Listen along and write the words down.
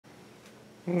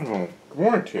Oh, good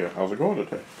morning to you. How's it going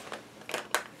today?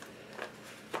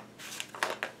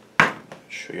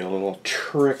 Show you a little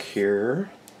trick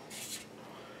here.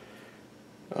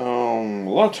 A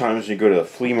lot of times when you go to the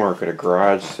flea market or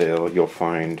garage sale, you'll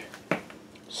find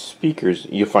speakers.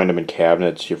 You find them in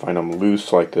cabinets. You find them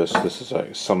loose like this. This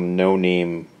is some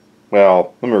no-name.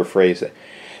 Well, let me rephrase it.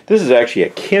 This is actually a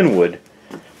Kenwood,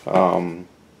 probably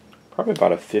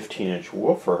about a 15-inch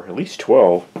woofer, at least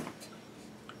 12.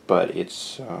 But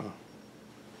it's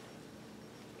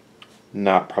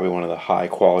not probably one of the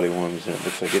high-quality ones, and it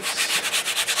looks like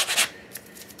it's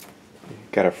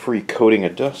got a free coating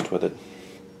of dust with it.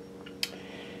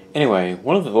 Anyway,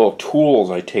 one of the little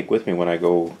tools I take with me when I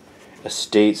go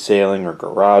estate sailing or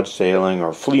garage sailing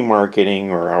or flea marketing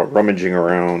or out rummaging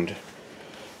around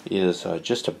is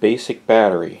just a basic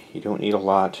battery. You don't need a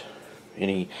lot.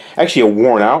 Actually, a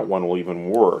worn out one will even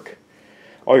work.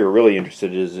 All you're really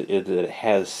interested in is that it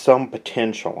has some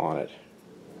potential on it.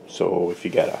 So if you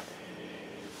got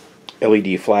a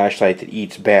LED flashlight that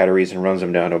eats batteries and runs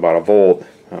them down to about a volt,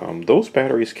 those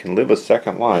batteries can live a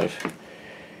second life.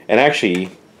 And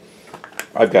actually,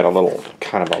 I've got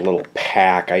kind of a little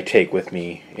pack I take with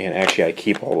me, and actually I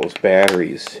keep all those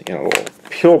batteries in a little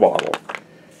pill bottle.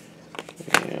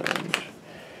 And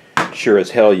sure as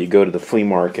hell, you go to the flea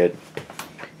market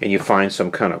and you find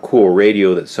some kind of cool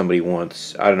radio that somebody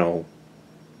wants. I don't know,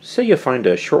 say you find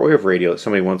a shortwave radio that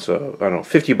somebody wants I don't know,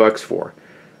 50 bucks for.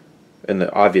 And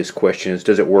the obvious question is,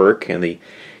 does it work? And the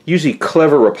usually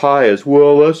clever reply is,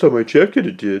 well, last time I checked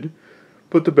it did,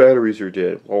 but the batteries are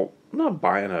dead. Well, I'm not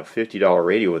buying a $50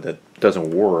 radio that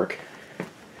doesn't work.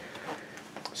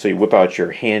 So you whip out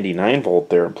your handy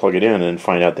 9-volt there and plug it in and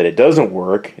find out that it doesn't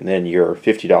work, and then your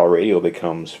 $50 radio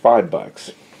becomes 5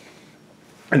 bucks.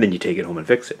 And then you take it home and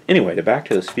fix it. Anyway, back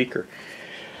to the speaker.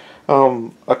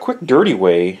 A quick dirty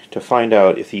way to find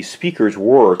out if these speakers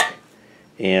work,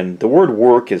 and the word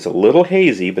work is a little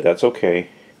hazy, but that's okay,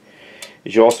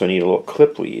 is you also need a little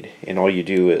clip lead. And all you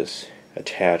do is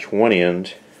attach one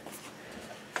end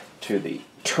to the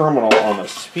terminal on the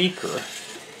speaker.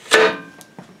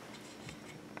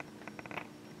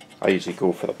 I usually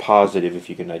go for the positive if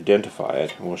you can identify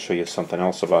it, and we'll show you something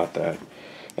else about that.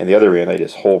 And the other end, I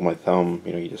just hold my thumb,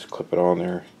 you just clip it on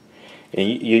there. And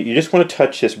you just want to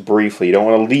touch this briefly. You don't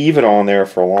want to leave it on there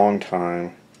for a long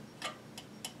time.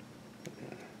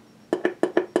 And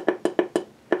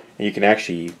you can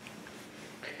actually,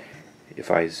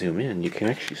 if I zoom in, you can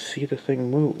actually see the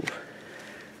thing move.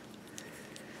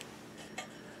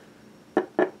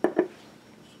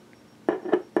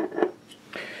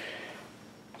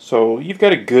 So you've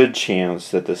got a good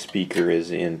chance that the speaker is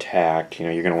intact.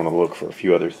 You're going to want to look for a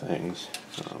few other things.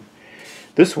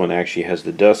 This one actually has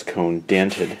the dust cone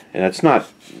dented, and it's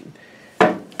not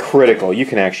critical. You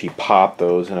can actually pop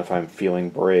those, and if I'm feeling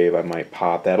brave, I might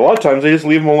pop that. A lot of times I just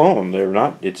leave them alone.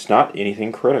 It's not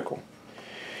anything critical.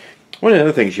 One of the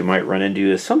other things you might run into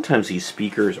is sometimes these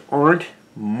speakers aren't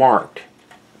marked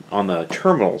on the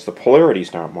terminals. The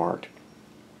polarity's not marked.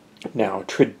 Now,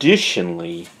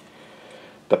 traditionally,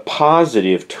 the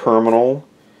positive terminal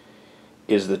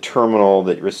is the terminal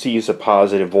that receives a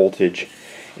positive voltage,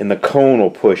 and the cone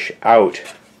will push out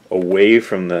away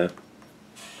from the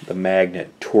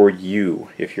magnet toward you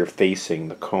if you're facing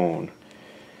the cone.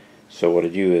 So what I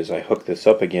do is I hook this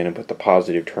up again and put the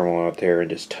positive terminal out there and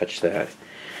just touch that.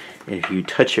 And if you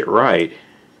touch it right,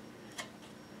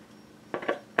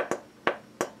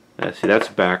 see, that's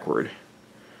backward.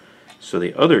 So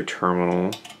the other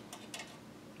terminal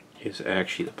is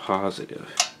actually the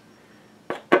positive.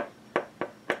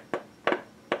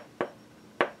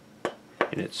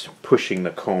 And it's pushing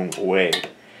the cone away.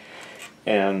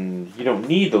 And you don't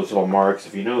need those little marks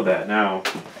if you know that now.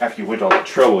 After you went all the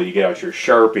trouble, you get out your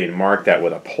Sharpie and mark that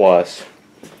with a plus.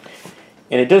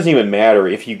 And it doesn't even matter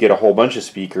if you get a whole bunch of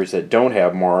speakers that don't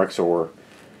have marks or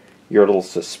you're a little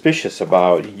suspicious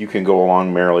about, you can go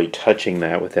along merely touching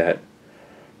that with that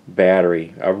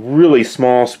battery. A really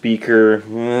small speaker,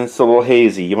 it's a little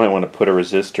hazy. You might want to put a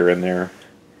resistor in there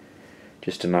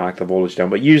just to knock the voltage down,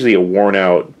 but usually a worn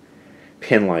out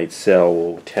pin light cell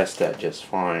will test that just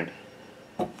fine.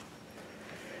 And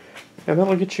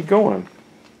that'll get you going.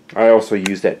 I also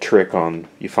use that trick on,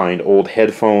 you find old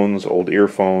headphones, old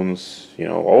earphones,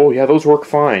 oh yeah, those work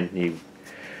fine. You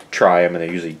try them and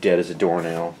they're usually dead as a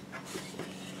doornail.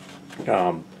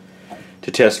 To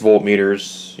test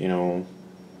voltmeters, you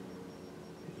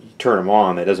turn them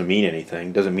on, that doesn't mean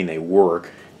anything, doesn't mean they work.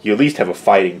 You at least have a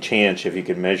fighting chance if you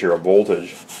can measure a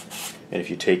voltage. And if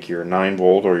you take your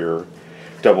 9-volt or your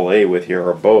AA with you,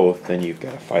 or both, then you've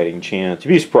got a fighting chance.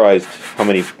 You'd be surprised how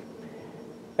many...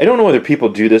 I don't know whether people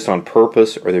do this on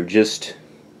purpose or they're just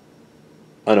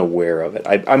unaware of it.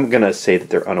 I'm going to say that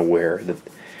they're unaware that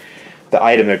the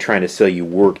item they're trying to sell you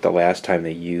worked the last time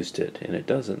they used it, and it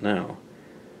doesn't now.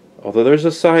 Although there's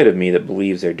a side of me that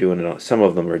believes they're doing it some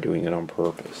of them are doing it on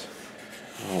purpose.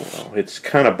 Oh well, it's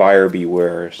kind of buyer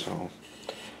beware, so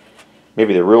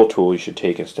maybe the real tool you should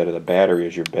take instead of the battery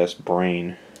is your best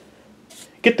brain.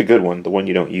 Get the good one, the one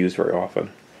you don't use very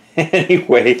often.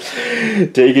 Anyway,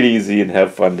 take it easy and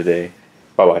have fun today.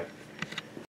 Bye-bye.